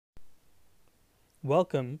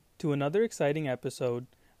Welcome to another exciting episode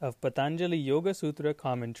of Patanjali Yoga Sutra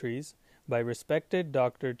commentaries by respected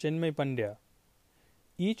Dr. Chinmay Pandya.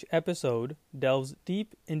 Each episode delves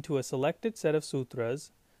deep into a selected set of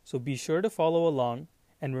sutras, so be sure to follow along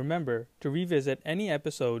and remember to revisit any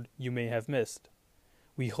episode you may have missed.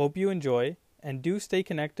 We hope you enjoy and do stay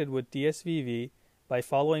connected with DSVV by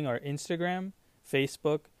following our Instagram,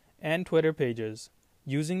 Facebook, and Twitter pages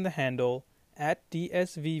using the handle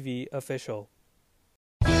 @DSVVofficial.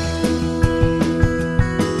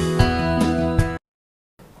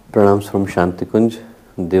 Pranams from Shantikunj,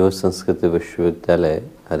 Deva Sanskriti Vishwavidyalaya,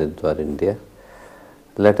 Haridwar, India.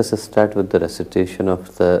 Let us start with the recitation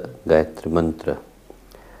of the Gayatri Mantra.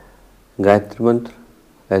 Gayatri Mantra,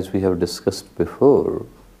 as we have discussed before,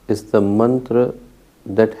 is the mantra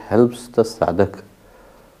that helps the sadhak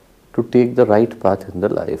to take the right path in the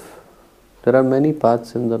life. There are many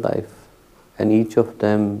paths in the life, and each of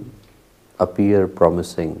them appear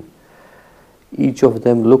promising. Each of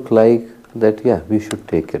them look like that, we should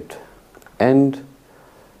take it. And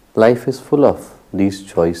life is full of these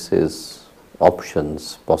choices,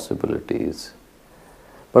 options, possibilities.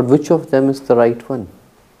 But which of them is the right one?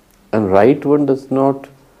 And right one does not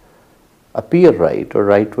appear right, or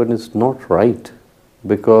right one is not right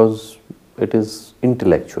because it is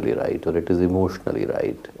intellectually right, or it is emotionally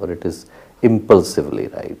right, or it is impulsively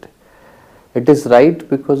right. It is right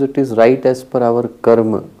because it is right as per our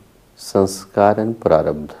karma, sanskar and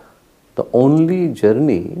prarabdha. The only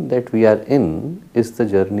journey that we are in is the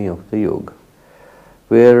journey of the yoga,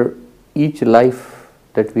 where each life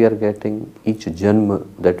that we are getting, each janma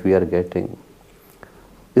that we are getting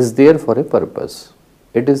is there for a purpose.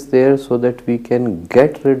 It is there so that we can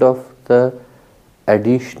get rid of the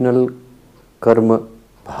additional karma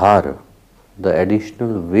bhara, the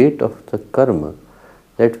additional weight of the karma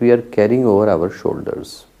that we are carrying over our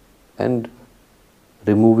shoulders, and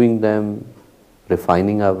removing them,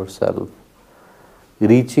 refining ourselves,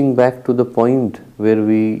 reaching back to the point where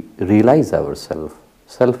we realize ourselves,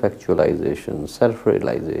 self-actualization,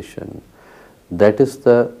 self-realization. That is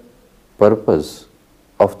the purpose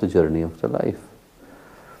of the journey of the life.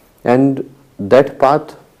 And that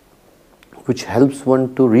path which helps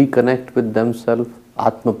one to reconnect with themselves,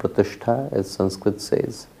 Atma Pratishtha, as Sanskrit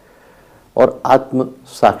says, or Atma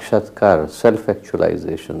Sakshatkar,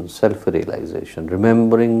 self-actualization, self-realization,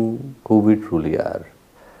 remembering who we truly are.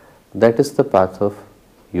 That is the path of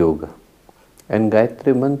yoga. And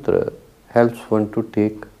Gayatri Mantra helps one to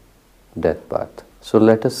take that path. So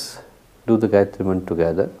let us do the Gayatri Mantra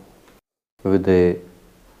together with a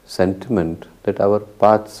sentiment that our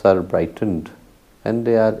paths are brightened and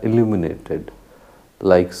they are illuminated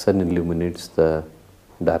like sun illuminates the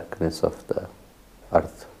darkness of the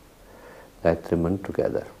earth. Gayatri Mantra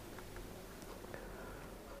together.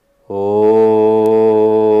 Om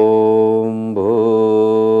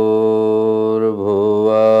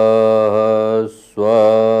Bhurbhuvah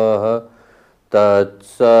Swaha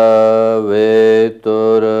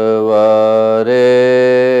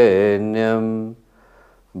Tatsaveturvarenyam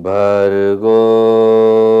Bhargo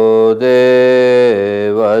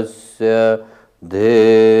Devasya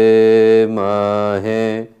Dhemahe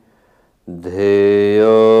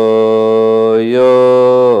Dheyo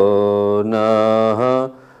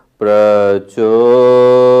Prachodaya.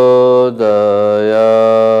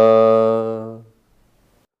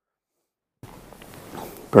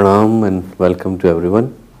 Pranam and welcome to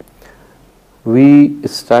everyone. We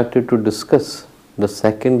started to discuss the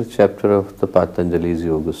second chapter of the Patanjali's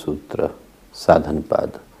Yoga Sutra,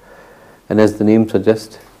 Sadhanpada. And as the name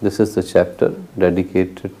suggests, this is the chapter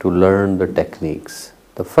dedicated to learn the techniques.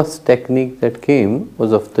 The first technique that came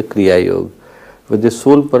was of the Kriya Yoga, with the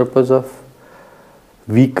sole purpose of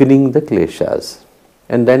weakening the kleshas.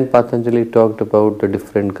 And then Patanjali talked about the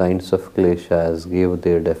different kinds of kleshas, gave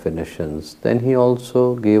their definitions. Then he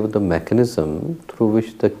also gave the mechanism through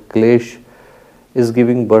which the klesh is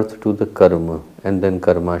giving birth to the karma, and then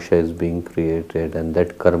karmasha is being created, and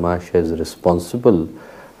that karmasha is responsible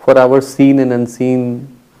for our seen and unseen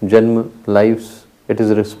janma lives. It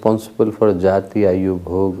is responsible for jati, ayu,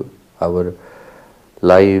 bhog, our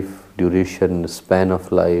life, duration, span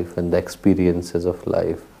of life, and the experiences of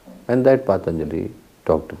life. And that Patanjali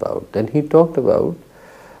talked about. Then he talked about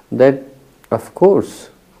that, of course,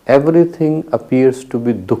 everything appears to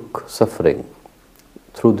be dukh, suffering,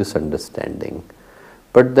 through this understanding.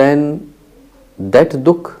 But then that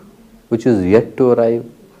dukh which is yet to arrive,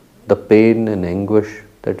 the pain and anguish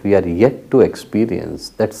that we are yet to experience,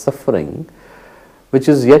 that suffering which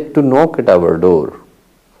is yet to knock at our door,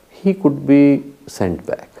 he could be sent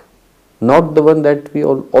back. Not the one that we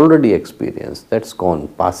already experienced, that's gone,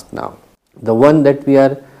 past now. The one that we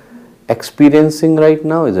are experiencing right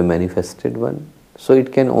now is a manifested one. So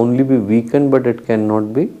it can only be weakened, but it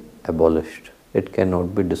cannot be abolished. It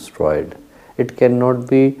cannot be destroyed. It cannot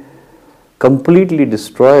be completely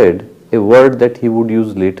destroyed, a word that he would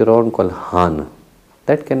use later on called han.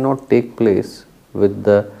 That cannot take place with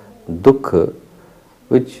the dukkha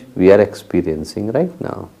which we are experiencing right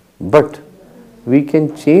now. But we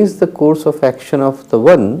can change the course of action of the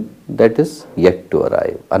one that is yet to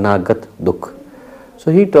arrive, anagat dukh.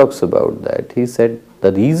 So he talks about that. He said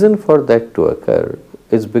the reason for that to occur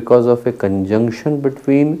is because of a conjunction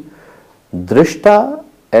between drishta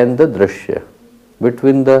and the drishya,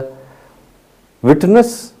 between the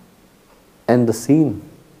witness and the seen.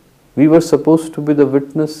 We were supposed to be the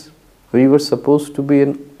witness, we were supposed to be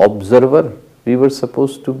an observer, we were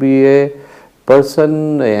supposed to be a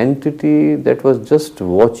person, an entity that was just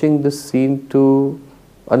watching this scene to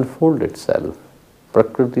unfold itself,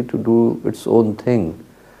 Prakriti to do its own thing,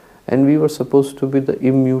 and we were supposed to be the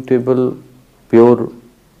immutable, pure,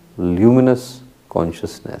 luminous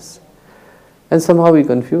consciousness. And somehow we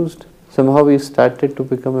confused. Somehow we started to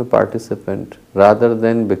become a participant. Rather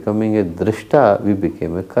than becoming a drishta, we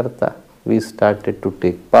became a karta. We started to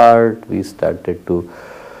take part, we started to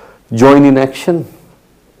join in action.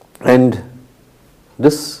 And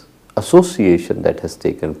this association that has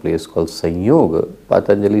taken place called sanyoga,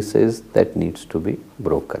 Patanjali says that needs to be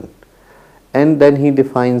broken. And then he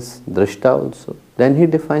defines drishta also. Then he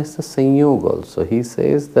defines the sanyog also. He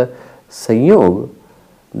says the sanyog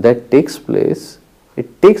that takes place,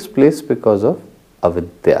 it takes place because of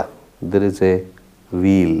avidya. There is a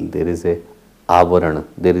veil, there is a avarana,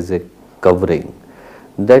 there is a covering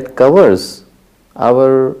that covers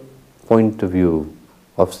our point of view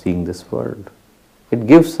of seeing this world. It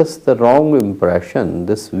gives us the wrong impression,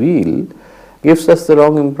 this veil gives us the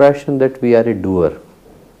wrong impression that we are a doer,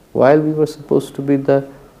 while we were supposed to be the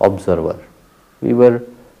observer. We were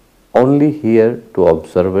only here to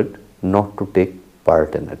observe it, not to take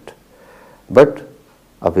part in it. But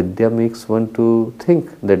avidya makes one to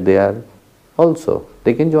think that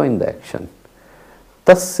they can join the action.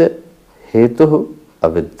 Tasya hetuh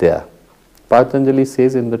avidya. Patanjali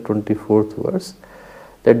says in the 24th verse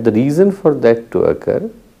that the reason for that to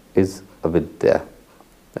occur is avidya,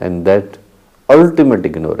 and that ultimate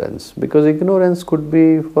ignorance, because ignorance could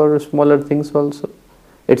be for smaller things also.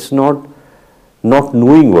 It's not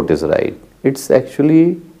knowing what is right, it's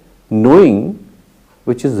actually knowing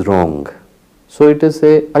which is wrong. So it is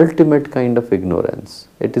a ultimate kind of ignorance.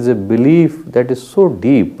 It is a belief that is so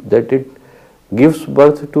deep that it gives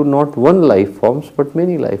birth to not one life forms but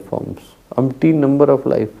many life forms, umpteen number of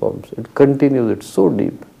life forms. It continues, it's so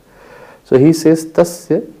deep. So he says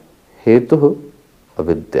tasya hetuh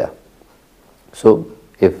avidya. So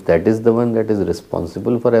if that is the one that is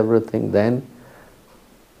responsible for everything, then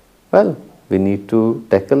well, we need to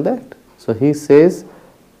tackle that. So he says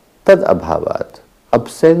tad abhavat,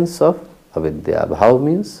 absence of avidya. Abhav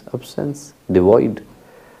means absence, devoid.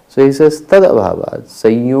 So he says tad abhavat,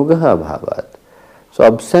 sanyogah abhavat. So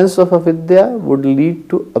absence of avidya would lead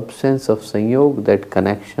to absence of sanyog, that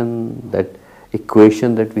connection, that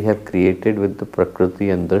equation that we have created with the Prakriti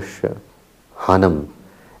and Drishya, Hanam.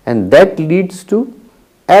 And that leads to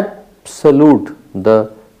absolute,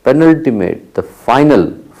 the penultimate, the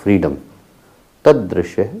final freedom. Tad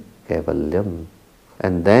Drishya Kaivalyam.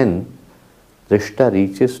 And then Drishta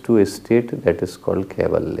reaches to a state that is called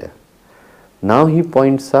Kaivalya. Now he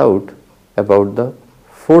points out about the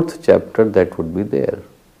 4th chapter that would be there.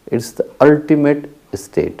 It's the ultimate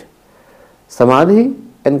state. Samadhi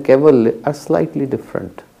and Kaivalya are slightly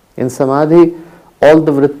different. In Samadhi, all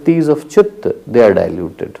the vrittis of Chitta, they are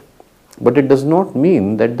diluted. But it does not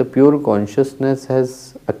mean that the pure consciousness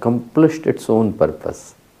has accomplished its own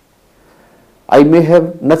purpose. I may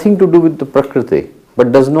have nothing to do with the Prakriti,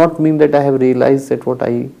 but does not mean that I have realized that what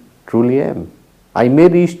I truly am. I may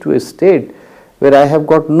reach to a state where I have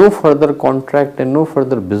got no further contract and no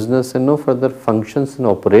further business and no further functions and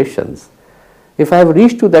operations. If I have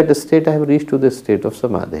reached to that state, I have reached to the state of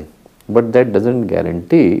Samadhi. But that doesn't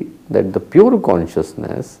guarantee that the pure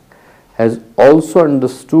consciousness has also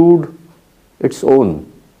understood its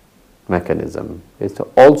own mechanism. It's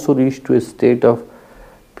also reached to a state of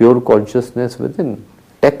pure consciousness within.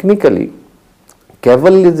 Technically,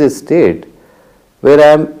 Kaivalya is a state where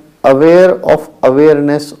I am aware of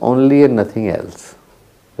awareness only and nothing else.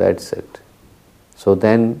 That's it. So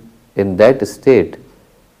then, in that state,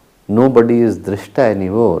 nobody is drishta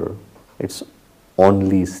anymore. It's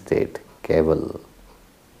only state, Kaival.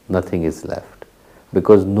 Nothing is left.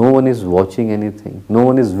 Because no one is watching anything. No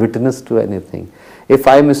one is witness to anything. If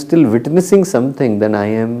I am still witnessing something, then I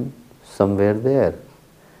am somewhere there.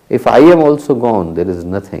 If I am also gone, there is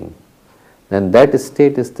nothing. Then that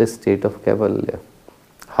state is the state of Kaivalya.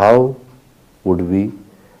 How would we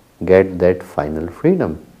get that final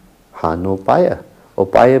freedom? Hanopaya.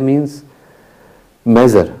 Upaya means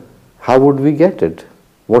measure. How would we get it?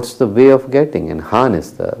 What's the way of getting? And Han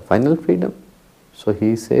is the final freedom. So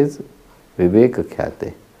he says, Viveka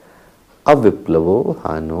Khyate. Aviplavo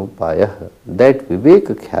Hanopaya. That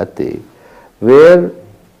Viveka Khyate, where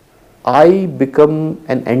I become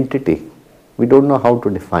an entity. We don't know how to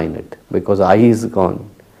define it because I is gone,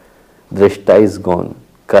 Drishta is gone,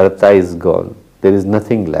 Karta is gone, there is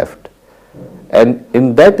nothing left. And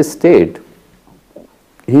in that state,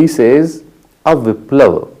 he says, a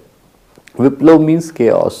Viplava. Viplav means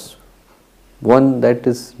chaos, one that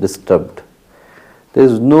is disturbed. There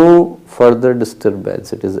is no further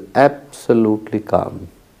disturbance, it is absolutely calm.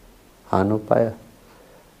 Hanopaya.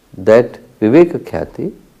 That Viveka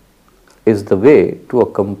Khyati is the way to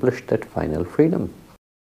accomplish that final freedom.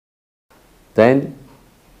 Then,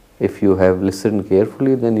 if you have listened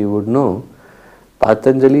carefully, then you would know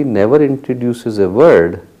Patanjali never introduces a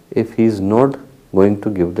word if he is not going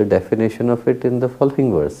to give the definition of it in the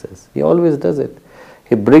following verses. He always does it.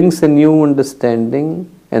 He brings a new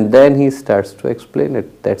understanding and then he starts to explain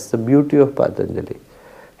it. That's the beauty of Patanjali.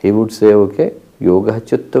 He would say, okay, Yoga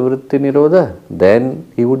Chitta Vritti Nirodha.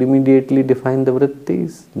 Then he would immediately define the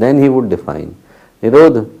vrittis. Then he would define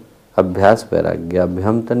Nirodha, Abhyas Vairagya,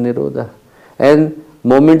 Abhyamtan Nirodha. And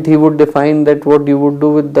moment he would define that what you would do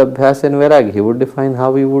with the Abhyas and Vairagya, he would define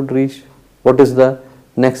how you would reach, what is the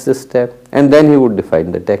next step. And then he would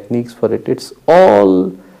define the techniques for it. It's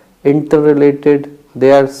all interrelated.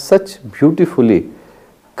 They are such beautifully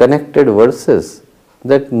connected verses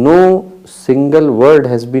that no single word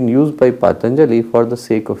has been used by Patanjali for the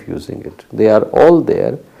sake of using it. They are all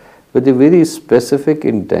there with a very specific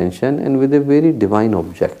intention and with a very divine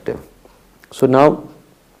objective. So now,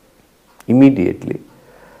 immediately,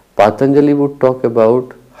 Patanjali would talk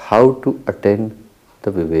about how to attain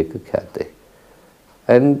the Viveka Khyate.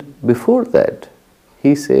 And before that,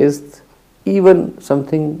 he says even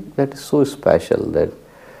something that is so special that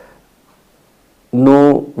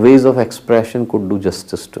no ways of expression could do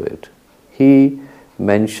justice to it. He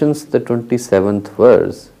mentions the 27th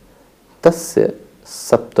verse, Tasya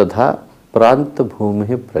Saptadha Pranta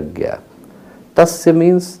Bhumihi Pragya. Tasya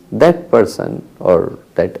means that person or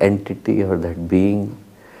that entity or that being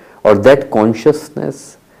or that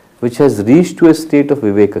consciousness which has reached to a state of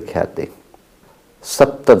Viveka Khyate.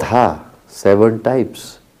 Saptadha, 7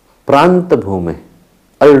 types. Pranta Bhume,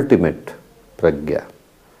 ultimate Pragya.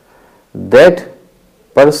 That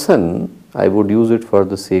person, I would use it for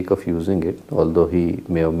the sake of using it, although he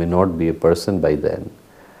may or may not be a person by then.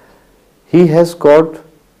 He has got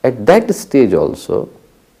at that stage also,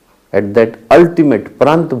 at that ultimate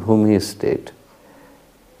Prantbhumi state,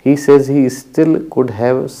 he says he still could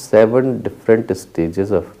have 7 different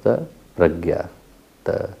stages of the Pragya,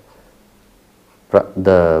 the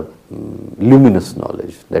luminous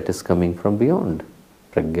knowledge that is coming from beyond.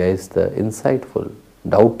 Pragya is the insightful,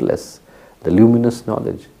 doubtless, the luminous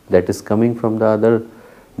knowledge that is coming from the other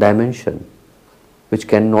dimension, which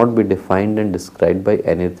cannot be defined and described by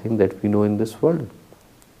anything that we know in this world.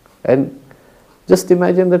 And just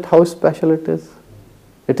imagine that how special it is.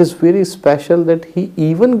 It is very special that he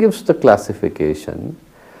even gives the classification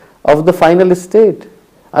of the final state.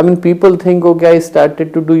 I mean, people think, okay, I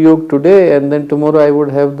started to do yoga today and then tomorrow I would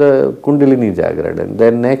have the Kundalini Jagrat and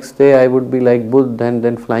then next day I would be like Buddha and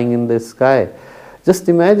then flying in the sky. Just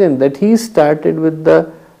imagine that he started with the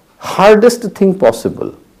hardest thing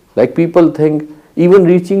possible. Like people think even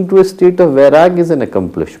reaching to a state of Vairag is an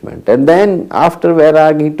accomplishment. And then after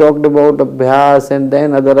Vairag he talked about Abhyas and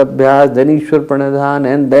then other Abhyas, then Ishwar Pranadhan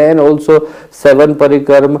and then also 7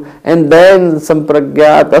 Parikarma and then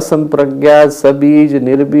Sampragyat, Asampragyat, Sabij,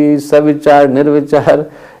 Nirbij, Savichar,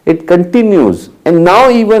 Nirvichar. It continues. And now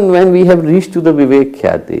even when we have reached to the Vivek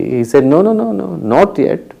Khyati, he said, no, not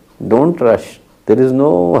yet. Don't rush. There is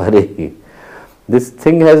no hurry. This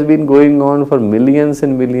thing has been going on for millions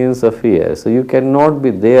and millions of years. So you cannot be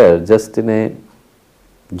there just in a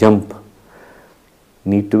jump.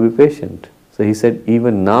 Need to be patient. So he said,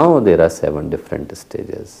 even now there are 7 different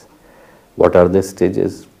stages. What are the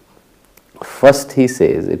stages? First he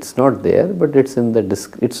says, it's not there, but it's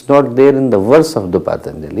not there in the verse of the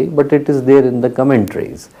Patanjali, but it is there in the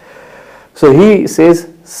commentaries. So he says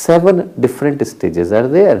 7 different stages are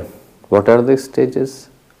there. What are the stages?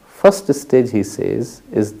 First stage, he says,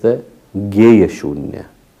 is the Gyeya Shunya.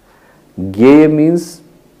 Gyeya means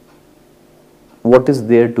what is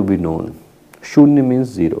there to be known. Shunya means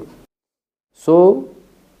 0. So,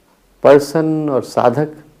 person or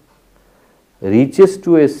sadhak reaches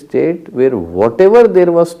to a state where whatever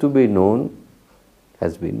there was to be known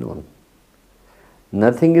has been known.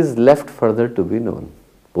 Nothing is left further to be known.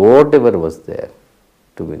 Whatever was there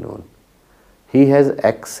to be known. He has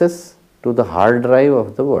access to the hard drive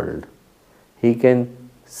of the world. He can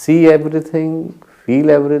see everything, feel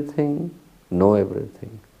everything, know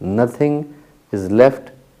everything. Nothing is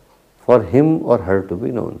left for him or her to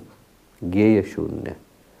be known. Gyeya Shunya.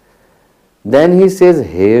 Then he says,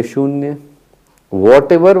 Heya Shunya.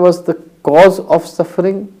 Whatever was the cause of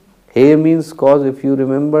suffering, Heya means cause. If you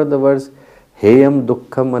remember the words, Heyam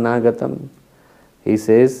Dukkham Anagatam, he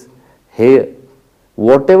says, Heya.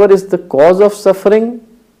 Whatever is the cause of suffering,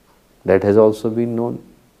 that has also been known.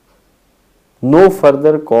 No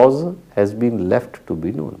further cause has been left to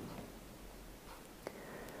be known.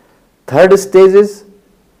 Third stage is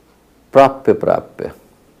Prapya Prapya,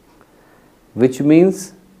 which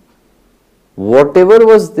means whatever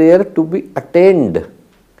was there to be attained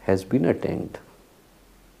has been attained.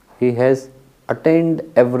 He has attained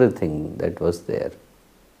everything that was there.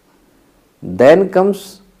 Then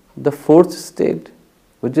comes the fourth state,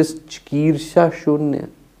 which is Chikirsha Shunya.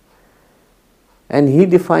 And he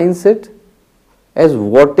defines it as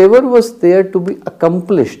whatever was there to be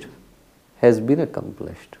accomplished has been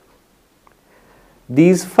accomplished.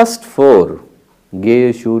 These first four, Gyeya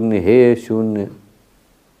Shunya, Heya Shunya,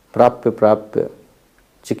 Prapya Prapya,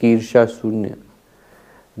 Chikirsha Shunya,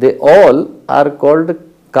 they all are called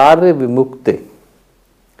Karya Vimukti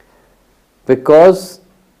because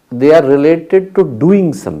they are related to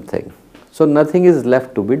doing something. So nothing is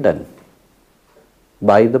left to be done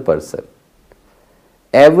by the person.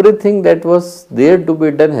 Everything that was there to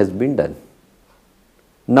be done has been done.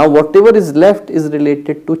 Now whatever is left is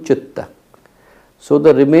related to Chitta. So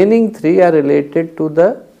the remaining three are related to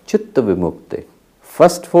the Chitta Vimukti.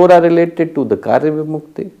 First four are related to the Karya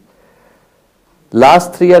Vimukti.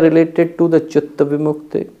 Last three are related to the Chitta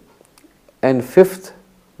Vimukti. And fifth,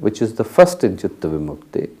 which is the first in Chitta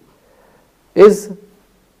Vimukti, is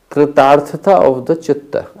Kritarthata of the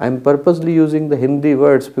Chitta. I am purposely using the Hindi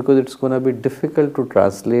words because it's going to be difficult to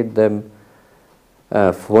translate them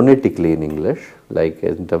phonetically in English, like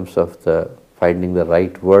in terms of the finding the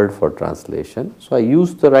right word for translation. So I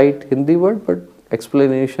use the right Hindi word, but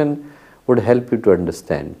explanation would help you to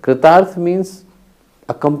understand. Kritarth means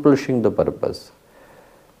accomplishing the purpose.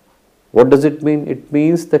 What does it mean? It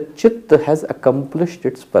means that Chitta has accomplished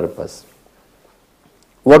its purpose.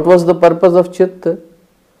 What was the purpose of Chitta?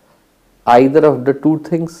 Either of the two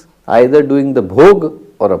things, either doing the bhog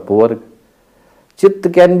or apvarg. Chitta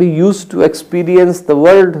can be used to experience the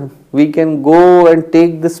world. We can go and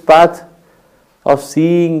take this path of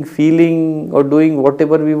seeing, feeling or doing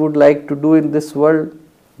whatever we would like to do in this world.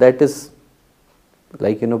 That is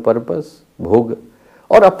like, purpose, bhog.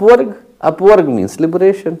 Or apvarg. Apvarg means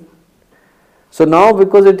liberation. So now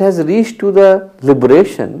because it has reached to the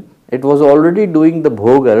liberation, it was already doing the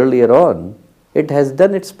bhog earlier on, it has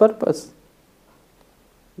done its purpose.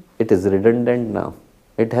 It is redundant now.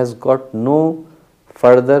 It has got no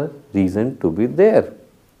further reason to be there.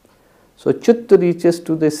 So Chitta reaches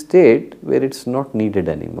to the state where it's not needed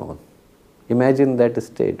anymore. Imagine that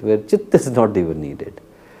state where Chitta is not even needed.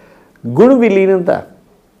 Gun vilinata.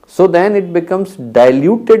 So then it becomes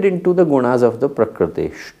diluted into the gunas of the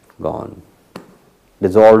Prakriti. Gone.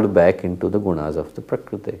 Dissolved back into the gunas of the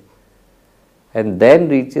Prakriti. And then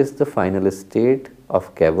reaches the final state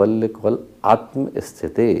of Kaivalya called Atma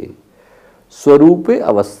Sthiti. Swarupe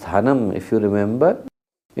Avasthanam. If you remember,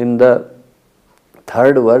 in the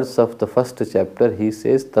third verse of the first chapter, he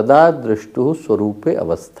says, Tada Drishtuhu Swarupe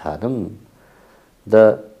Avasthanam.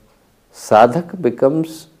 The sadhak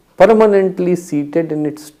becomes permanently seated in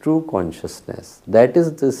its true consciousness. That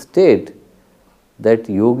is the state that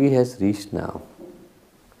yogi has reached now.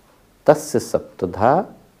 Tasya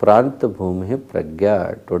Saptadha Pranta Bhumih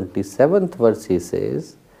Pragya. 27th verse he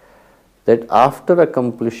says that after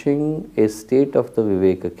accomplishing a state of the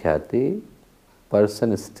Viveka Khyati,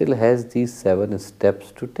 person still has these 7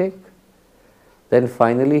 steps to take. Then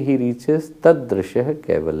finally he reaches Tadrishah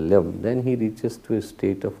Kaivalyam. Then he reaches to a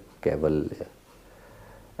state of Kaivalya.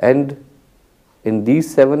 And in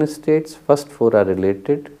these 7 states, first 4 are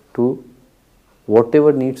related to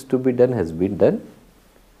whatever needs to be done has been done.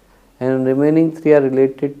 And remaining 3 are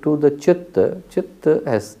related to the Chitta. Chitta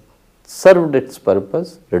has served its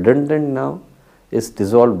purpose, redundant now, is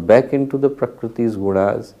dissolved back into the Prakriti's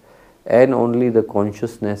gunas, and only the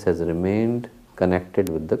consciousness has remained connected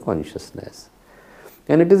with the consciousness.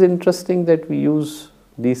 And it is interesting that we use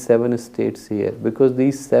these 7 states here because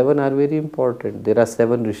these 7 are very important. There are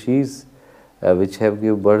 7 rishis which have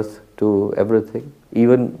given birth to everything.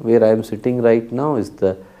 Even where I am sitting right now is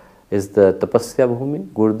the Tapasya Bhumi.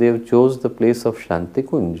 Gurudev chose the place of Shanti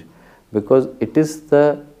Kunj because it is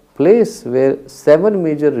the place where 7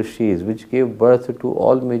 major rishis, which gave birth to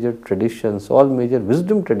all major traditions, all major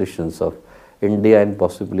wisdom traditions of India and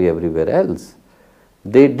possibly everywhere else,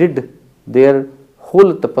 they did their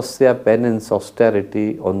whole tapasya, penance,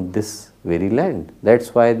 austerity on this very land.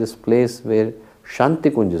 That's why this place where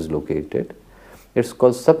Shanti Kunj is located, it's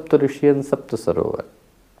called Sapta Rishi and Sapta Sarovar.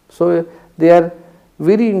 So they are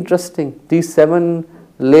very interesting. These 7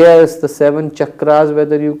 layers, the 7 chakras,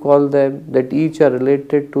 whether you call them, that each are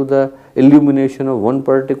related to the illumination of one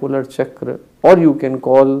particular chakra, or you can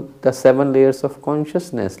call the 7 layers of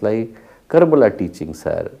consciousness like Karbala teachings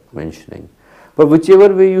are mentioning. But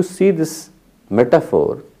whichever way you see this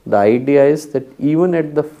metaphor, the idea is that even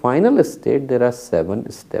at the final state there are 7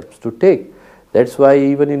 steps to take. That's why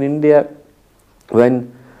even in India,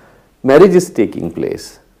 when marriage is taking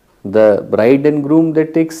place, the bride and groom, they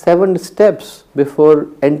take 7 steps before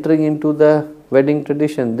entering into the wedding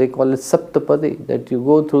tradition. They call it Saptapadi, that you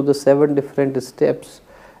go through the 7 different steps,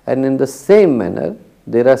 and in the same manner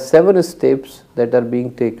there are 7 steps that are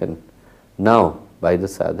being taken now by the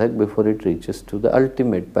sadhak before it reaches to the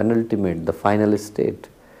ultimate, penultimate, the final state.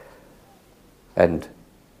 And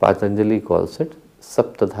Patanjali calls it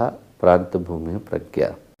Saptadha Pranta Bhumi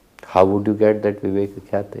Pragya. How would you get that Viveka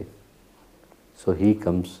Khyate? So he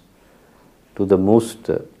comes to the most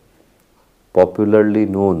popularly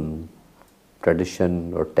known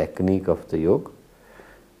tradition or technique of the yoga,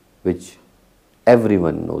 which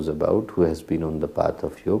everyone knows about who has been on the path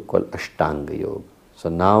of yoga, called Ashtanga Yoga. So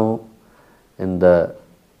now in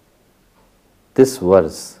this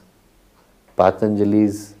verse, Patanjali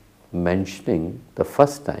is mentioning the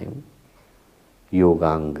first time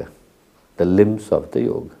Yoganga, the limbs of the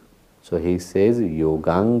yoga. So he says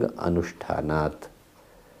Yoganga Anushtanat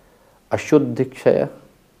Ashuddhikshaya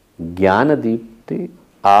Jnanadipti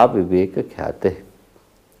Aviveka Khyate.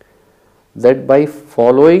 That by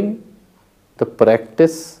following the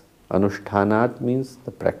practice, Anushtanat means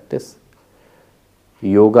the practice,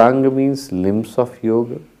 Yoganga means limbs of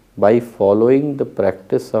yoga, by following the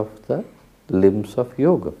practice of the limbs of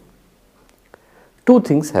yoga, 2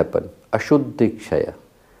 things happen. Ashuddhikshaya,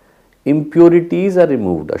 impurities are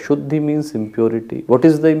removed. Ashuddhi means impurity. What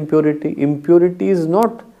is the impurity? Impurity is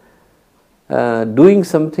not doing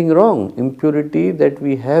something wrong. Impurity that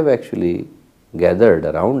we have actually gathered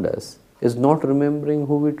around us is not remembering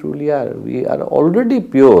who we truly are. We are already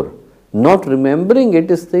pure. Not remembering it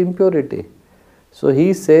is the impurity. So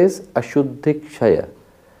he says Ashuddhikshaya.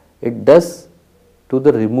 It does to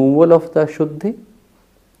the removal of the Ashuddhi,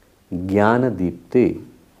 Jnana Deepti,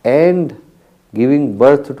 and giving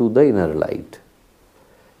birth to the inner light.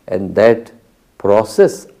 And that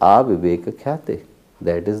process Aviveka Khyate,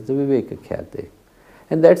 that is the Viveka Khyate.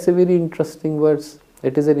 And that's a very interesting verse.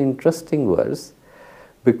 It is an interesting verse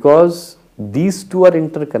because these 2 are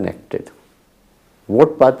interconnected.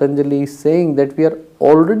 What Patanjali is saying, that we are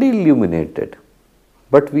already illuminated,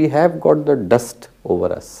 but we have got the dust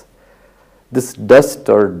over us. This dust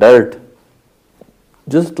or dirt,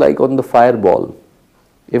 just like on the fireball,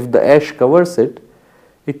 if the ash covers it,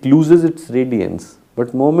 it loses its radiance.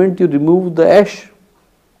 But moment you remove the ash,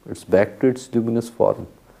 it's back to its luminous form.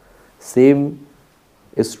 Same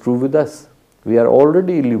is true with us. We are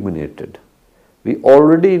already illuminated. We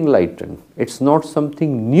already enlightened. It's not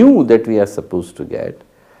something new that we are supposed to get.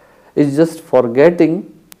 It's just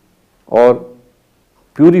forgetting or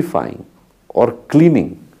purifying or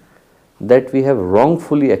cleaning that we have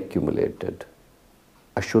wrongfully accumulated.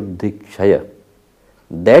 Ashuddhikshaya.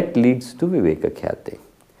 That leads to Viveka Khyate.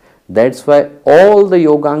 That's why all the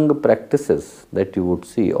Yoganga practices that you would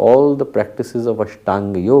see, all the practices of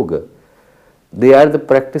Ashtanga Yoga, they are the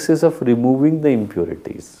practices of removing the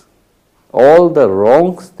impurities. All the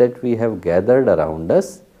wrongs that we have gathered around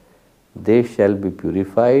us, they shall be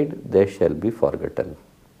purified, they shall be forgotten.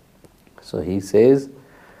 So he says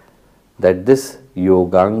that this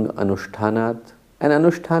Yoganga Anushtanat, and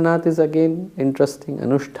Anushtanat is again interesting.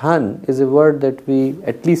 Anushthan is a word that we,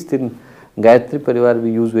 at least in Gayatri Parivar,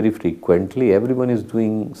 we use very frequently. Everyone is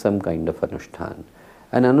doing some kind of Anushthan.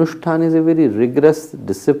 And Anushthan is a very rigorous,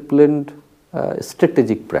 disciplined,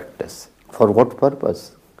 strategic practice. For what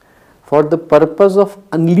purpose? For the purpose of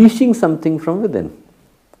unleashing something from within.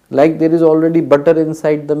 Like there is already butter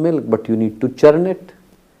inside the milk, but you need to churn it.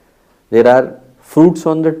 There are fruits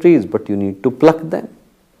on the trees, but you need to pluck them.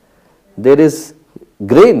 There is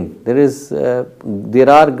grain, there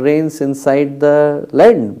are grains inside the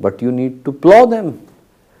land, but you need to plow them.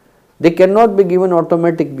 They cannot be given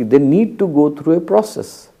automatically. They need to go through a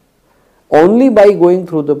process. Only by going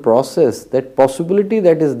through the process, that possibility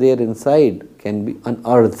that is there inside can be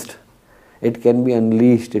unearthed. It can be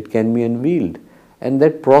unleashed, it can be unveiled. And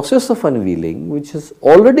that process of unveiling, which is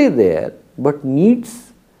already there but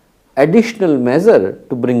needs additional measure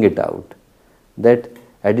to bring it out, that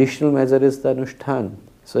additional measure is the Anushthan.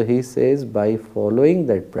 So he says, by following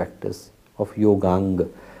that practice of Yogang,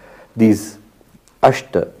 these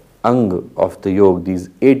Ashta Ang of the Yoga, these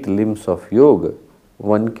 8 limbs of Yoga,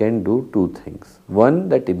 one can do 2 things. One,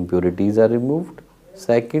 that impurities are removed.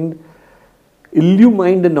 Second,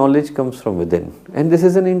 illumined knowledge comes from within. And this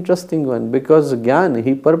is an interesting one, because Jnana,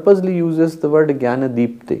 he purposely uses the word Jnana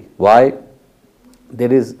Deepti. Why?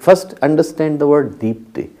 There is, first understand the word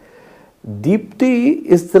Deepti. Deepti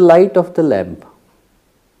is the light of the lamp.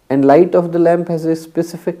 And light of the lamp has a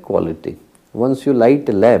specific quality. Once you light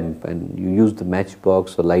a lamp and you use the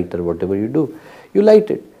matchbox or lighter, whatever you do, you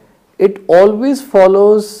light it. It always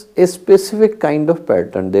follows a specific kind of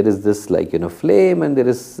pattern. There is this flame, and there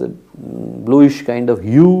is a bluish kind of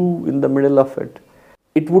hue in the middle of it.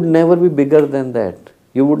 It would never be bigger than that.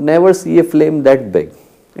 You would never see a flame that big.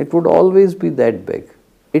 It would always be that big.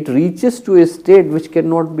 It reaches to a state which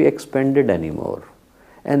cannot be expanded anymore.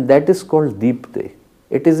 And that is called Deepti.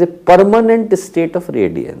 It is a permanent state of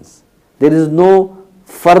radiance. There is no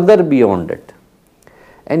further beyond it.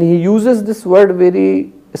 And he uses this word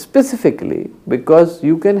very specifically, because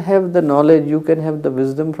you can have the knowledge, you can have the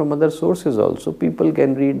wisdom from other sources also. People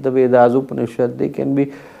can read the Vedas, Upanishad, they can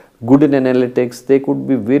be good in analytics, they could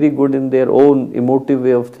be very good in their own emotive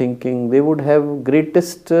way of thinking, they would have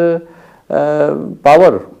greatest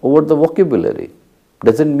power over the vocabulary.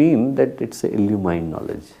 Doesn't mean that it's a illumined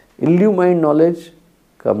knowledge. Illumined knowledge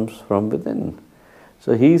comes from within.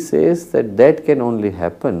 So he says that that can only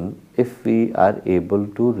happen if we are able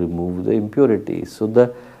to remove the impurities. So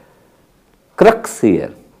the crux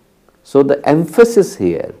here, so the emphasis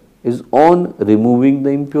here is on removing the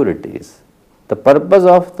impurities. The purpose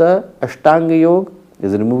of the Ashtanga Yoga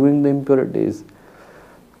is removing the impurities.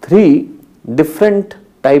 3 different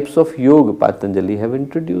types of yoga Patanjali have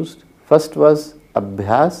introduced. First was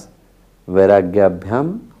Abhyas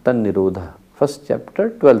Vairagyabhyam Tan Nirodha. First chapter,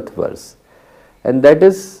 12th verse. And that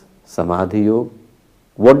is Samadhi Yoga.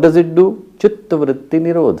 What does it do? Chitta Vritti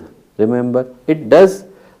Nirodha. Remember, it does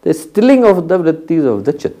the stilling of the vrittis of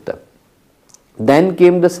the chitta. Then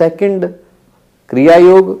came the second Kriya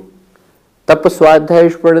Yoga, Tapa Swadhyaya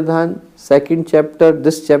Pradhan, second chapter,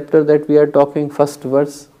 this chapter that we are talking, first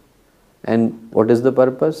verse. And what is the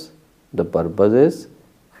purpose? The purpose is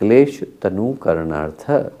Klesh Tanu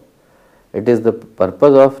Karanartha. It is the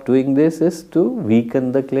purpose of doing this is to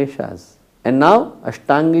weaken the kleshas. And now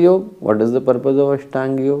Ashtanga Yoga, what is the purpose of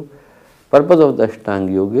Ashtanga Yoga? Purpose of the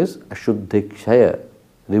Ashtanga Yoga is Ashuddhikshaya,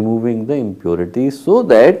 removing the impurities so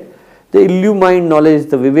that the illumined knowledge,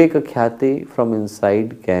 the Viveka Khyati from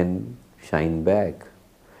inside can shine back.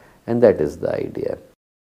 And that is the idea.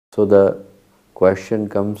 So the question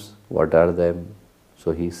comes, what are them?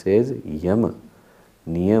 So he says, Yama,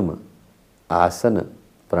 Niyama, Asana,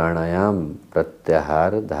 Pranayam,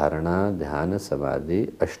 Pratyahara, Dharana, Dhyana, Samadhi,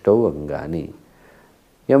 Ashtau Angani.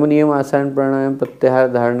 Yama, Niyama, Asana, Pranayam,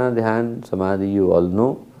 Pratyahara, Dharana, Dhyana, Samadhi, you all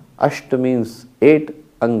know. Ashta means 8,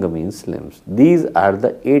 Anga means limbs. These are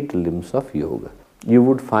the 8 limbs of yoga. You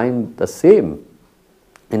would find the same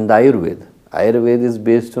in the Ayurveda. Ayurveda is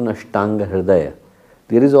based on Ashtanga Hridaya.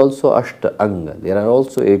 There is also Ashta Anga. There are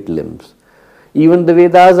also 8 limbs. Even the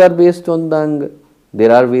Vedas are based on the Anga.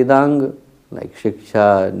 There are Vedanga like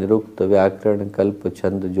Shiksha, Nirukta, Vyakarana, Kalpa,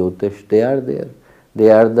 Chanda, Jyotish. They are there.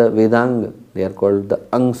 They are the Vedanga. They are called the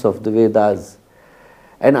Angs of the Vedas.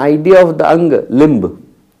 An idea of the Anga, limb.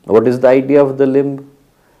 What is the idea of the limb?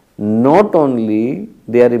 Not only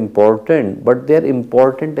they are important, but they are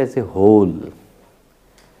important as a whole.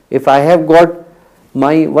 If I have got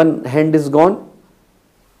my one hand is gone,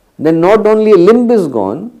 then not only a limb is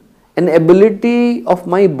gone, an ability of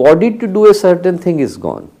my body to do a certain thing is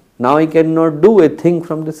gone. Now I cannot do a thing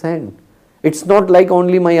from this hand. It's not like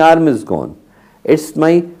only my arm is gone. It's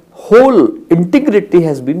my whole integrity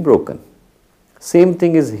has been broken. Same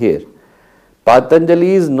thing is here.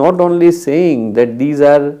 Patanjali is not only saying that these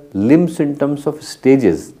are limbs in terms of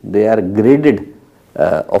stages, they are graded,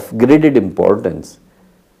 of graded importance.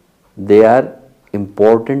 They are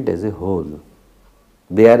important as a whole.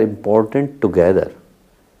 They are important together.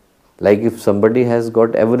 Like if somebody has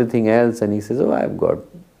got everything else and he says, oh, I have got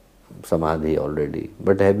Samadhi already.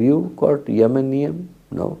 But have you got Yam and Niyam?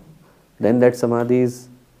 No. Then that Samadhi is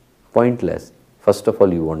pointless. First of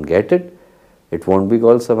all, you won't get it. it won't be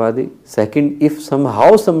called samadhi. Second, if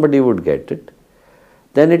somehow somebody would get it,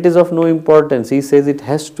 then it is of no importance. He says it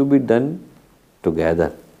has to be done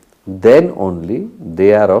together. Then only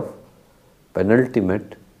they are of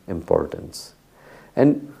penultimate importance.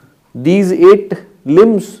 And these 8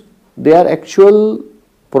 limbs, they are actual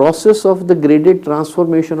process of the graded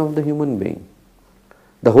transformation of the human being.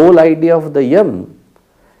 The whole idea of the yam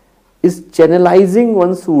is channelizing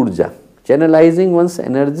one's urja, channelizing one's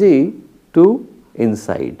energy to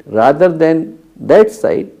inside. Rather than that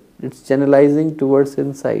side, it's channelizing towards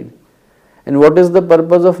inside. And what is the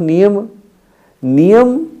purpose of niyam?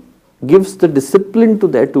 Niyam gives the discipline to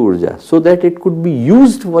that urja so that it could be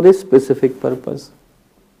used for a specific purpose.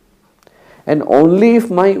 And only if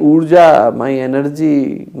my urja, my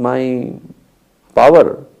energy, my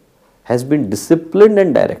power has been disciplined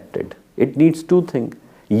and directed. It needs 2 things.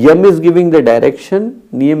 Yam is giving the direction,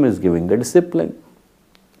 niyam is giving the discipline.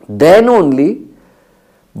 Then only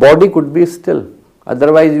body could be still.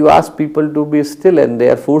 Otherwise you ask people to be still and they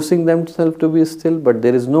are forcing themselves to be still, but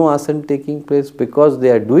there is no asana taking place because they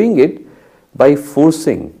are doing it by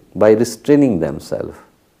forcing, by restraining themselves.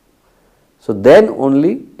 So then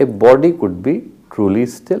only a body could be truly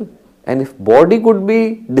still. And if body could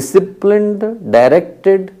be disciplined,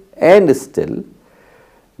 directed and still,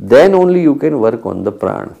 then only you can work on the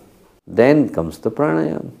prana. Then comes the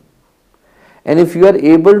pranayama. And if you are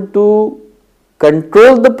able to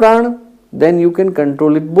control the prana, then you can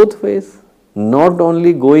control it both ways. Not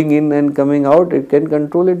only going in and coming out, it can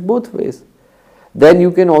control it both ways. Then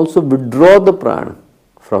you can also withdraw the prana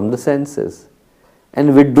from the senses.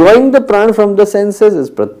 And withdrawing the prana from the senses is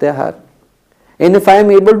pratyahara. And if I am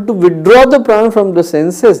able to withdraw the prana from the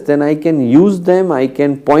senses, then I can use them, I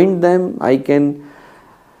can point them, I can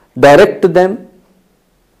direct them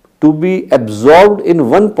to be absorbed in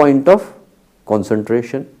one point of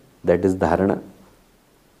concentration, that is dharana.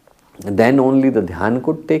 Then only the dhyan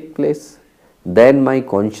could take place. Then my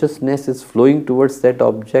consciousness is flowing towards that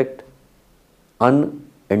object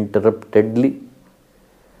uninterruptedly.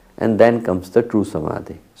 And then comes the true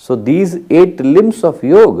samadhi. So these 8 limbs of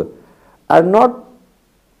yoga are not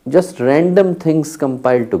just random things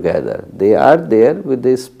compiled together. They are there with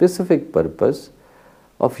a specific purpose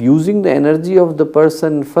of using the energy of the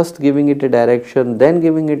person, first giving it a direction, then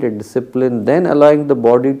giving it a discipline, then allowing the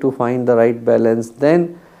body to find the right balance,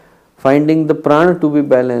 then finding the prana to be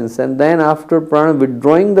balanced, and then after prana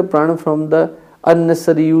withdrawing the prana from the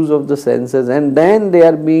unnecessary use of the senses, and then they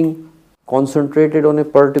are being concentrated on a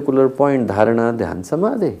particular point, dharana, dhyan,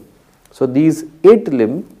 samadhi. So these 8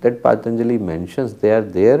 limbs that Patanjali mentions, they are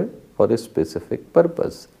there for a specific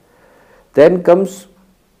purpose. Then comes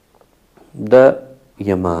the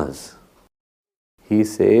yamas. He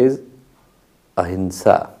says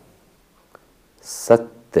ahimsa,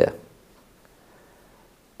 satya,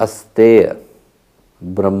 asteya,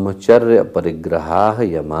 brahmacharya, parigraha,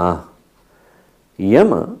 yama.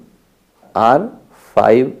 Yama are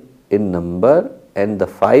 5 in number, and the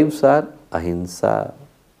 5s are ahimsa,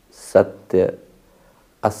 satya,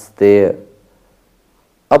 asteya,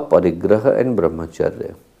 aparigraha and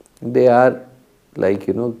brahmacharya. They are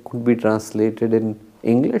could be translated in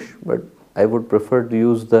English, but I would prefer to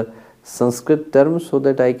use the Sanskrit term so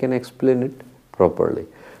that I can explain it properly.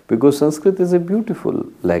 Because Sanskrit is a beautiful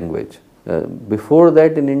language. Before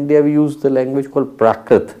that in India we used the language called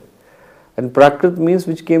Prakrit. And Prakrit means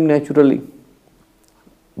which came naturally.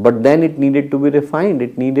 But then it needed to be refined,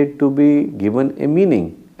 it needed to be given a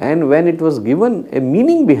meaning. And when it was given a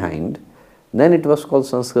meaning behind, then it was called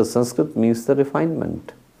Sanskrit. Sanskrit means the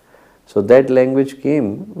refinement. So that language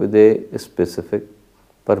came with a specific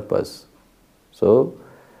purpose. So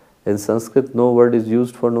in Sanskrit no word is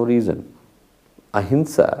used for no reason.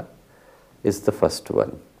 Ahimsa is the first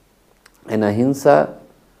one. And ahimsa,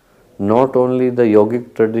 not only the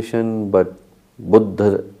yogic tradition but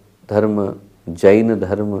Buddha dharma, Jaina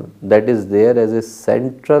dharma, that is there as a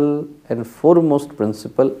central and foremost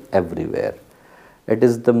principle everywhere. It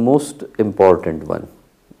is the most important one.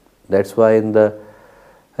 That's why in the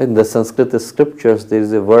Sanskrit scriptures there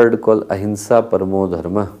is a word called ahimsa paramo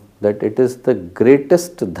dharma, that it is the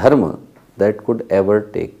greatest dharma that could ever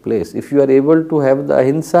take place. If you are able to have the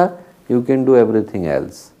ahimsa, you can do everything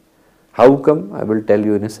else. How come? I will tell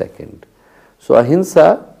you in a second. So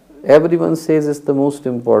ahimsa, everyone says is the most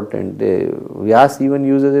important. Vyas even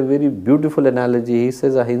uses a very beautiful analogy. He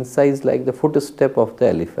says ahimsa is like the footstep of the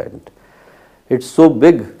elephant. It's so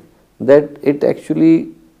big that it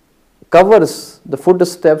actually covers the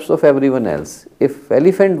footsteps of everyone else. If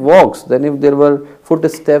elephant walks, then if there were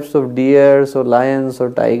footsteps of deers or lions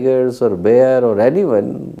or tigers or bear or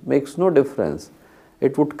anyone, makes no difference.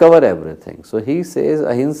 it would cover everything. So he says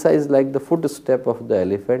ahimsa is like the footstep of the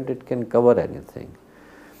elephant, it can cover anything.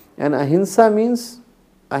 And ahimsa means,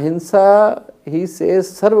 ahimsa, he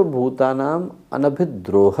says, sarva bhutanam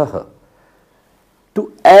anabhidroha.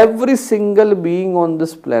 To every single being on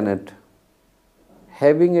this planet,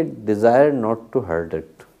 having a desire not to hurt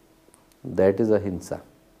it. That is ahimsa.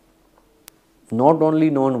 Not only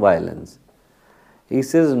non-violence. He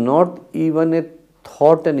says not even a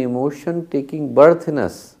thought and emotion taking birth in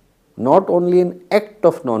us, not only an act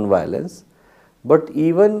of non-violence, but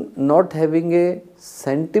even not having a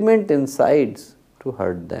sentiment inside to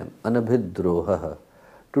hurt them, anabhidroha,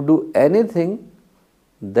 to do anything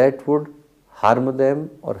that would harm them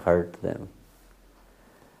or hurt them.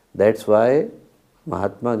 That's why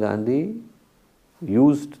Mahatma Gandhi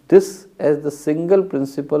used this as the single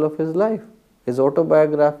principle of his life. His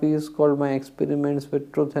autobiography is called My Experiments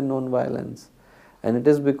with Truth and Non-Violence. And it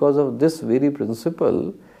is because of this very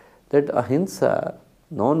principle that ahimsa,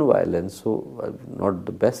 non-violence, so not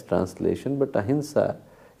the best translation, but ahimsa,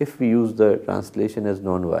 if we use the translation as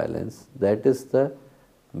non-violence, that is the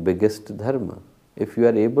biggest dharma. If you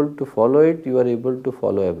are able to follow it, you are able to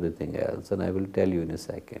follow everything else, and I will tell you in a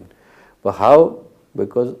second. But how?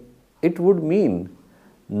 Because it would mean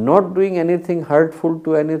not doing anything hurtful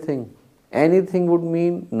to anything. Anything would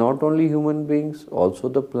mean not only human beings, also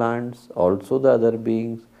the plants, also the other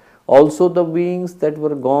beings, also the beings that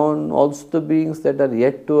were gone, also the beings that are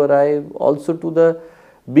yet to arrive, also to the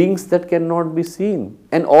beings that cannot be seen,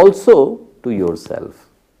 and also to yourself.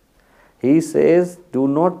 He says, do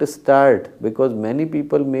not start, because many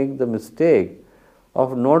people make the mistake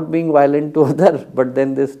of not being violent to others, but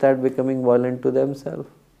then they start becoming violent to themselves.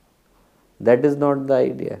 That is not the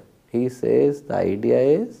idea. He says the idea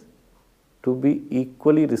is to be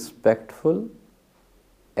equally respectful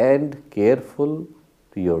and careful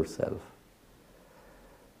to yourself.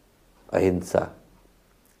 Ahimsa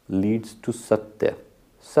leads to satya.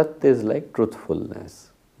 Satya is like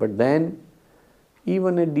truthfulness. But then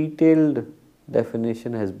even a detailed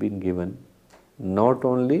definition has been given. Not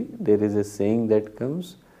only there is a saying that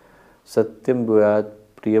comes, Satyam bruyat,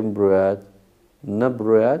 Priyam bruyat, Na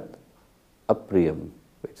bruyat, Apriyam,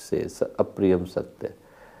 which says Apriyam Satya.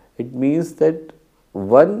 It means that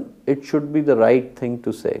one, it should be the right thing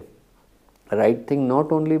to say. Right thing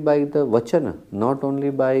not only by the vachana, not only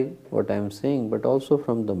by what I am saying, but also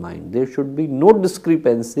from the mind. There should be no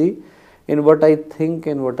discrepancy in what I think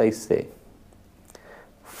and what I say.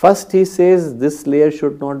 First he says this layer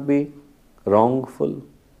should not be wrongful,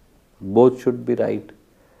 both should be right.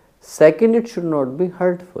 Second, it should not be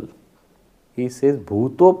hurtful. He says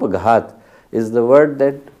bhutopaghat is the word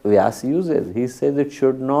that Vyas uses. He says it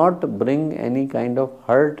should not bring any kind of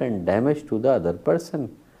hurt and damage to the other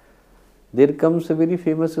person. There comes a very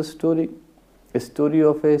famous story, a story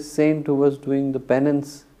of a saint who was doing the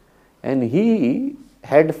penance, and he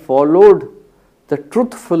had followed the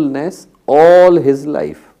truthfulness all his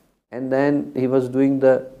life. And then he was doing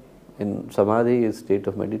in samadhi, state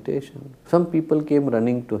of meditation. Some people came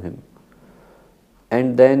running to him,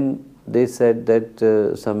 and then they said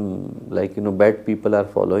that some bad people are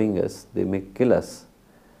following us, they may kill us.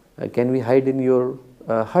 Can we hide in your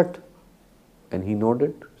hut? And he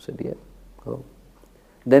nodded, said yeah. Go.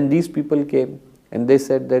 Then these people came and they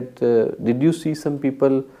said that did you see some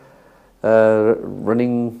people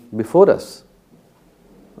running before us?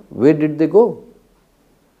 Where did they go?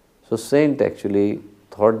 So saint actually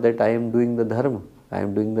thought that I am doing the dharma, I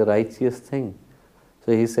am doing the righteous thing.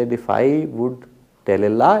 So he said, if I would tell a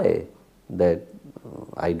lie that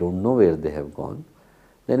I don't know where they have gone,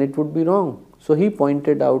 then it would be wrong. So he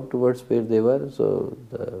pointed out towards where they were. So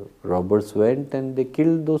the robbers went and they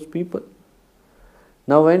killed those people.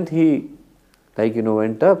 Now when he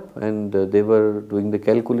went up and they were doing the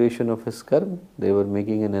calculation of his karma, they were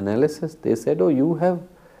making an analysis. They said, oh, you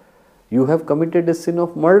have committed a sin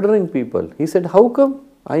of murdering people. He said, how come?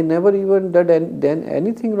 I never even done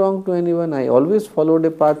anything wrong to anyone. I always followed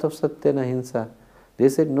a path of satya and ahimsa. They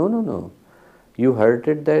said, no. You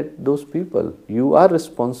hurted those people. You are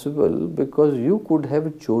responsible because you could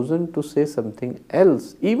have chosen to say something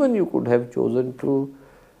else. Even you could have chosen to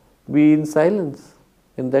be in silence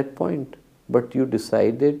in that point. But you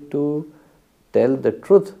decided to tell the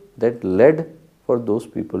truth that led for those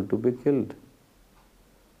people to be killed.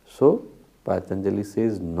 So Patanjali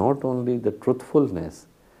says not only the truthfulness,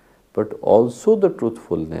 but also the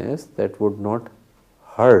truthfulness that would not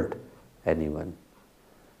hurt anyone.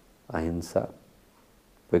 Ahimsa.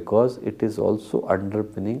 Because it is also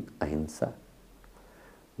underpinning ahimsa.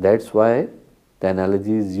 That's why the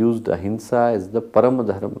analogy is used, ahimsa is the param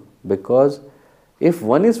dharma, because If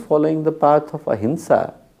one is following the path of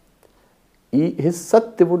ahimsa, his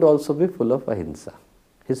satya would also be full of ahimsa.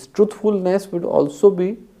 His truthfulness would also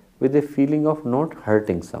be with a feeling of not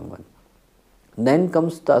hurting someone. Then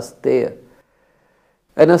comes the asteya.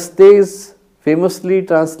 And asteya is famously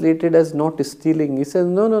translated as not stealing. He says,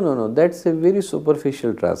 no, that's a very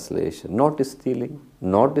superficial translation. Not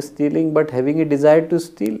stealing, but having a desire to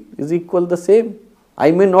steal is equal the same.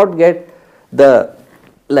 I may not get the,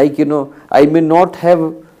 I may not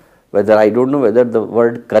have, I don't know whether the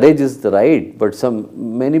word courage is the right, but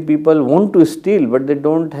many people want to steal, but they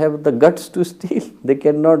don't have the guts to steal. They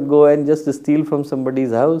cannot go and just steal from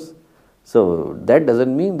somebody's house. So that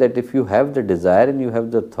doesn't mean that if you have the desire and you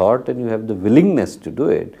have the thought and you have the willingness to do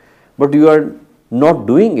it, but you are not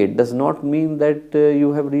doing it, does not mean that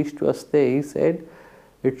you have reached to asteya. He said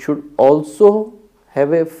it should also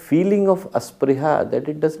have a feeling of aspriha, that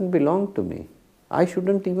it doesn't belong to me. I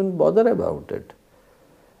shouldn't even bother about it.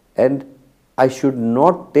 And I should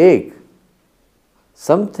not take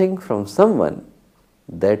something from someone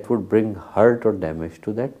that would bring hurt or damage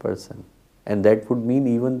to that person. And that would mean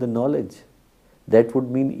even the knowledge. That would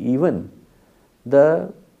mean even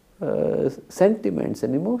the sentiments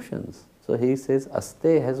and emotions. So he says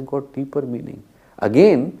asteya has got deeper meaning.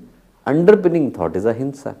 Again, underpinning thought is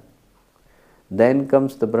ahimsa. Then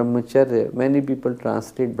comes the brahmacharya. Many people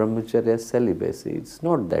translate brahmacharya as celibacy. It's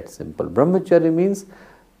not that simple. Brahmacharya means,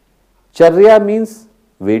 charya means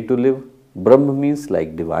way to live. Brahma means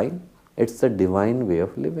like divine. It's a divine way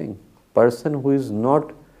of living. Person who is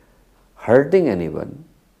not hurting anyone,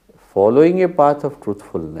 following a path of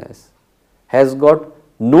truthfulness, has got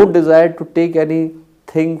no desire to take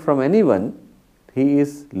anything from anyone, he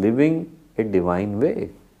is living a divine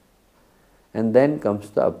way. And then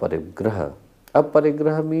comes the aparigraha.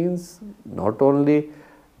 Aparigraha means not only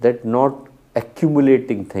that not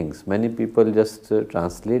accumulating things. Many people just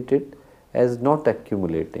translate it as not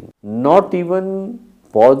accumulating. Not even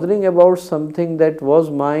bothering about something that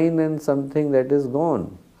was mine and something that is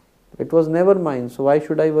gone. It was never mine, so why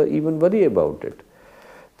should I even worry about it?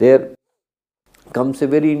 There comes a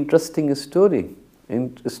very interesting story.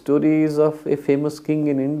 Story is of a famous king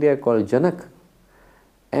in India called Janak.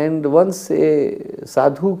 And once a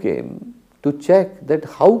sadhu came to check that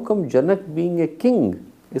how come Janak, being a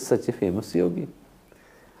king, is such a famous yogi.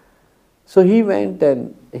 So he went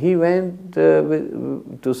to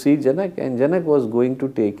see Janak, and Janak was going to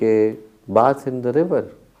take a bath in the river.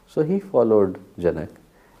 So he followed Janak.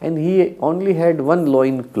 And he only had one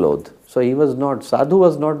loin cloth. So sadhu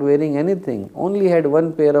was not wearing anything, only had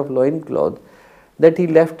one pair of loin cloth that he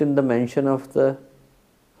left in the mansion of the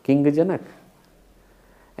King Janak.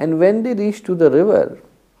 And when they reached to the river,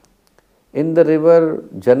 in the river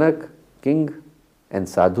Janak, king and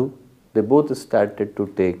sadhu, they both started to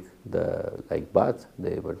take the bath.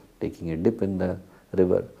 They were taking a dip in the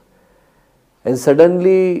river. And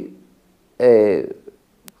suddenly a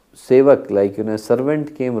sevak, a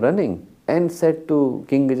servant came running and said to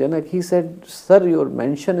King Janak, he said, "Sir, your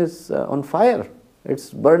mansion is on fire.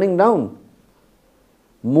 It's burning down."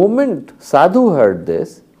 Moment sadhu heard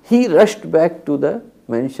this, he rushed back to the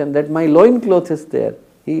mansion that my loincloth is there.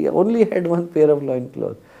 He only had one pair of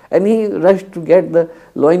loincloth. And he rushed to get the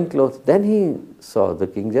loincloth. Then he saw the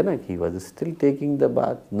King Janak. He was still taking the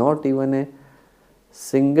bath. Not even a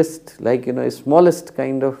singest, a smallest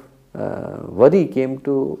kind of worry came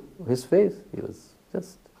to his face. He was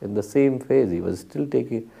just in the same phase. He was still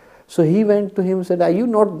taking. So he went to him and said, "Are you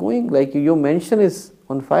not going? Your mansion is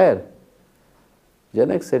on fire."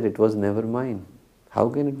 Janak said, "It was never mine. How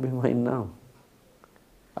can it be mine now?"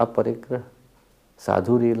 Aparigraha.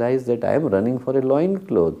 Sadhu realized that I am running for a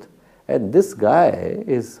loincloth, and this guy,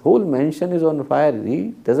 his whole mansion is on fire. He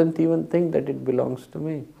doesn't even think that it belongs to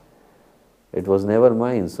me. It was never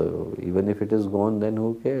mine, so even if it is gone, then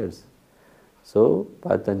who cares? So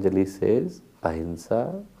Patanjali says,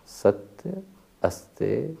 ahimsa, satya,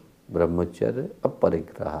 aste, brahmacharya,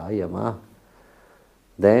 aparigraha, yama.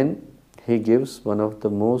 Then he gives one of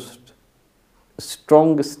the most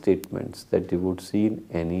strong statements that you would see in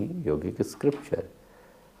any yogic scripture.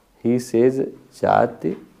 He says,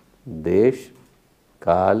 jati, desh,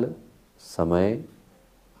 kal, samay,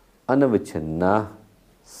 anavichinna,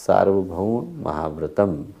 sarvabhaum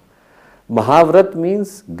mahavratam. Mahavrat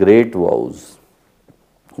means great vows,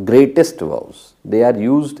 greatest vows. They are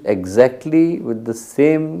used exactly with the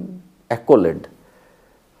same accolade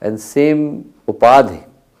and same upadhi.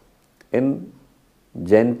 In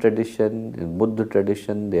Jain tradition, in Buddha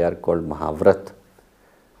tradition, they are called Mahavrat.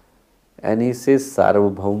 And he says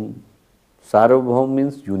Sarvabhaum. Sarvabhaum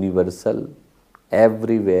means universal,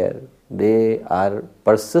 everywhere. They are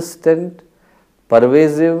persistent,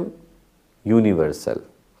 pervasive, universal,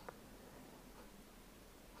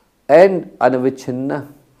 and anavichinna,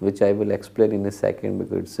 which I will explain in a second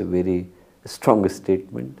because it's a very strong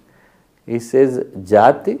statement. He says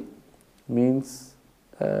jati means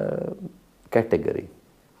category,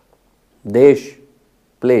 desh,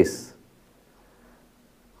 place,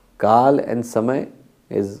 kal and samay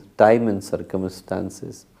is time and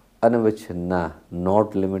circumstances, anavichinna,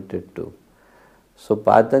 not limited to. So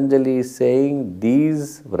Patanjali is saying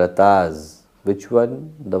these vratas, which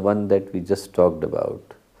one? The one that we just talked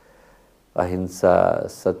about. Ahimsa,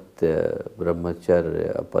 Satya,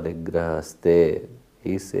 Brahmacharya, Aparigraha, Ste.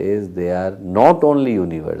 He says they are not only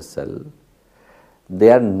universal,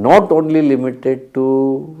 they are not only limited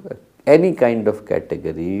to any kind of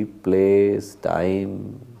category, place,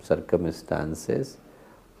 time, circumstances.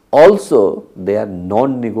 Also, they are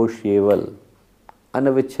non-negotiable,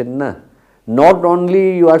 anavichinna. Not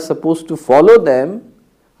only you are supposed to follow them,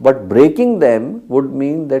 but breaking them would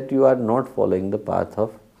mean that you are not following the path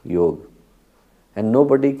of yoga. And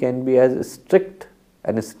nobody can be as strict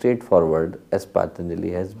and straightforward as Patanjali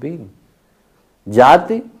has been.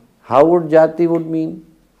 Jati, how would jati would mean?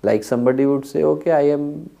 Like somebody would say, okay, I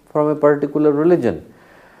am from a particular religion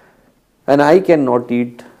and I cannot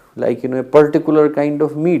eat like a particular kind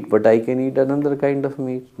of meat, but I can eat another kind of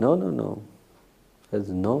meat. No. Says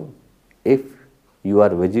no. If you are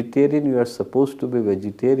vegetarian, you are supposed to be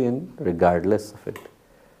vegetarian regardless of it.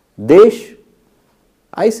 Desh,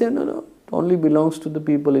 I say no, it only belongs to the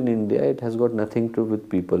people in India. It has got nothing to do with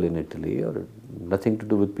people in Italy or nothing to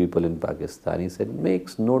do with people in Pakistan. He said,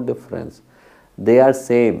 makes no difference. They are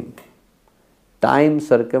same. Time,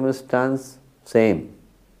 circumstance, same.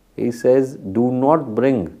 He says, do not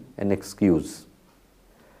bring an excuse.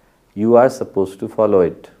 You are supposed to follow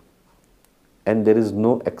it. And there is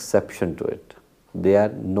no exception to it. They are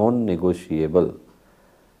non-negotiable.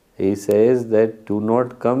 He says that do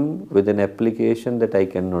not come with an application that I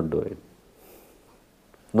cannot do it.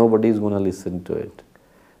 Nobody is going to listen to it.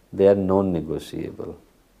 They are non-negotiable.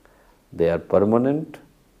 They are permanent,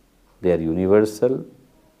 they are universal,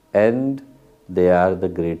 and they are the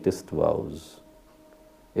greatest vows.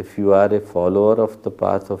 If you are a follower of the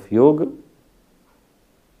path of yoga,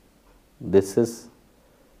 this is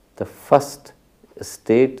the first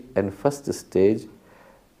state and first stage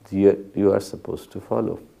you are supposed to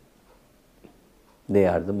follow. They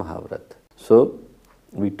are the Mahavrat. So,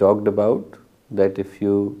 we talked about that if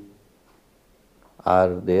you are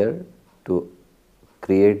there to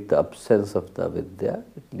create the absence of the avidya,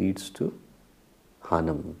 it leads to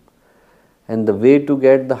Hanam. And the way to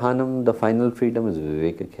get the Hanam, the final freedom, is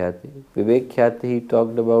Viveka Khyati. Viveka Khyati, he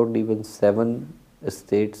talked about even 7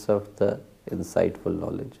 states of the insightful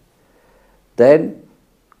knowledge. Then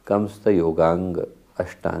comes the Yoganga,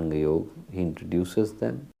 Ashtanga Yoga. He introduces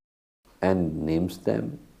them and names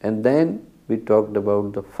them. And then we talked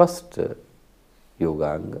about the first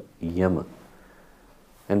Yoganga, Yama.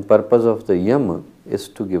 And purpose of the Yama is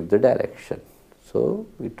to give the direction. So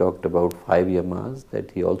we talked about 5 Yamas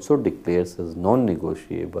that he also declares as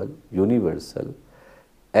non-negotiable, universal,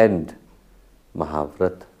 and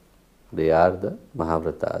Mahavrat. They are the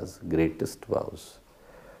Mahavratas, greatest vows.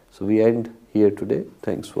 So we end here today.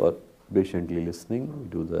 Thanks for patiently listening. We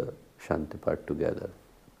do the Shanti part together.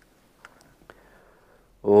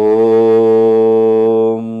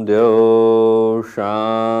 Om Deo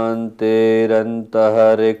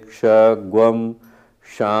Shantirantahariksha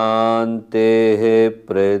Shantehe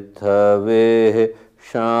Prithavehe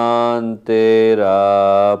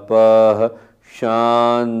Shantirapah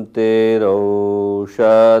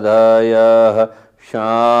Shantiroshadhayah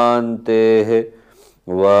Shantehe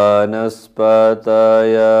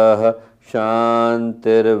Vanaspatayah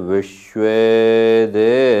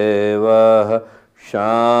Shantirvishvedevah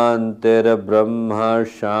Shantirbrahma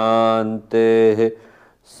Shantehe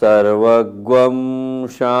Sarvagvam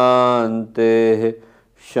Shantehe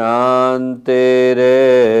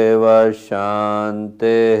Shantireva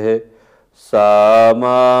Shantehe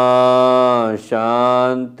Sama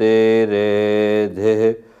Shantiredhe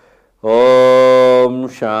Om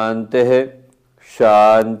Shantehe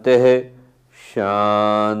Shantehe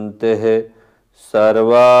Shantehe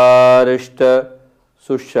Sarvarishta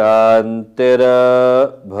Sushantira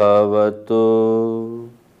Bhavatu.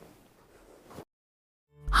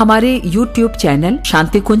 हमारे YouTube channel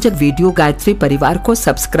Shanti Kunj video Gayatri Parivar को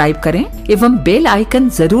subscribe करें एवं bell icon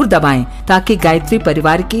जरूर दबाएं ताकि गायत्री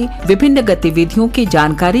परिवार की विभिन्न गतिविधियों की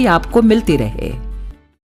जानकारी आपको मिलती रहे।